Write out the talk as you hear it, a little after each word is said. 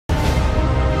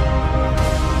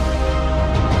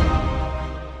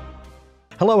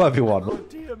Hello, everyone. Oh,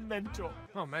 dear mentor.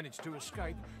 I managed to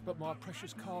escape, but my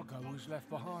precious cargo was left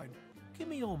behind. Give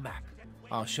me your map.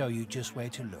 I'll show you just where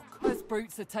to look. Those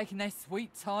brutes are taking their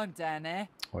sweet time down there.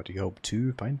 What do you hope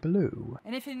to find below?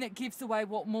 Anything that gives away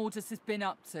what Mordus has been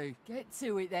up to. Get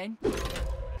to it then.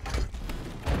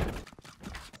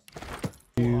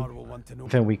 I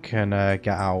think we can get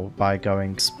out by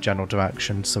going general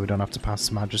direction so we don't have to pass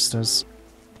Magisters.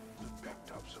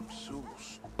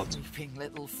 Leaping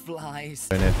little flies.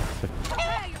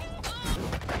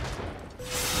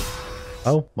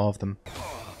 Oh, more of them.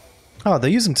 Oh, they're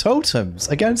using totems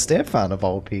against Irfan of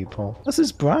all people. That's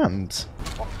his brand.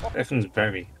 Irfan's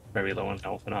very, very low on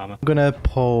health and armor. I'm gonna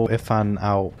pull Irfan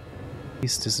out.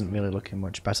 East isn't really looking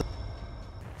much better.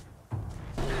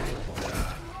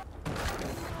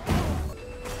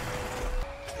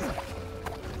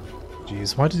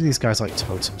 Jeez, why do these guys like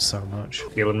totems so much?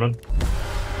 Heal and run.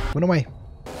 Run away.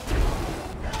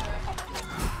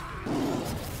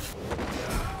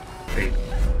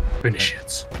 Finish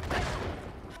it.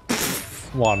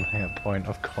 1 hit point,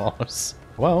 of course.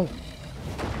 Well,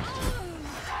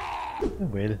 I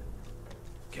will.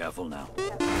 Careful now.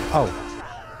 Oh.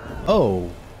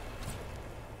 Oh.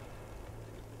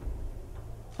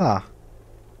 Ah.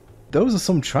 Those are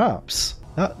some traps.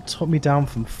 That took me down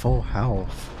from full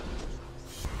health.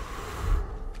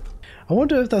 I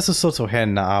wonder if that's a subtle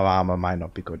hint that our armor might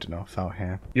not be good enough out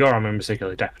here. Your armor in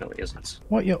particular definitely isn't.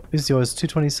 What is yours?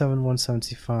 227,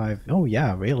 175. Oh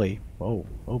yeah, really? Whoa,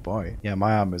 oh boy. Yeah,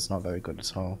 my armor's not very good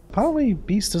at all. Apparently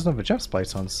Beast doesn't have a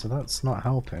chestplate on, so that's not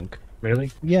helping.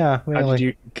 Really? Yeah, really. How did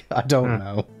you... I don't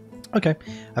know. Okay,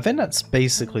 I think that's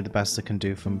basically the best I can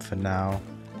do for now.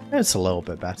 It's a little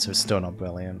bit better, it's still not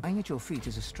brilliant. Lying at your feet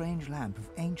is a strange lamp of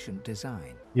ancient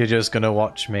design. You're just gonna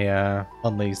watch me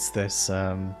unleash this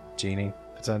genie,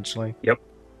 potentially? Yep.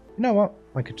 You know what?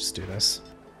 I could just do this.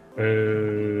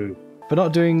 Boo. But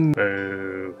not doing...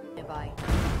 Boo. Goodbye.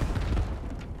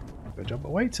 Good job I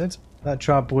waited. That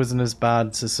trap wasn't as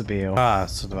bad to Sabille. Ah,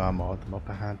 so there are more of them up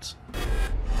ahead.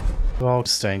 They're all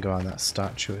staying around that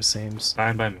statue, it seems.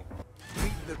 Fine by me.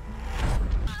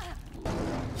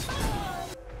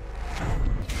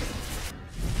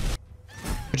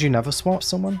 Would you never swap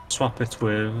someone? Swap it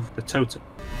with the totem.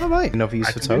 Alright, another use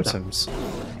I for can do that. totems.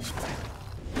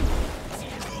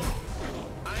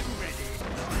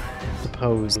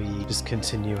 Suppose we just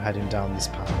continue heading down this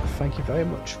path. Thank you very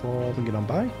much for bringing on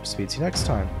by. Speak to you next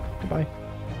time. Goodbye.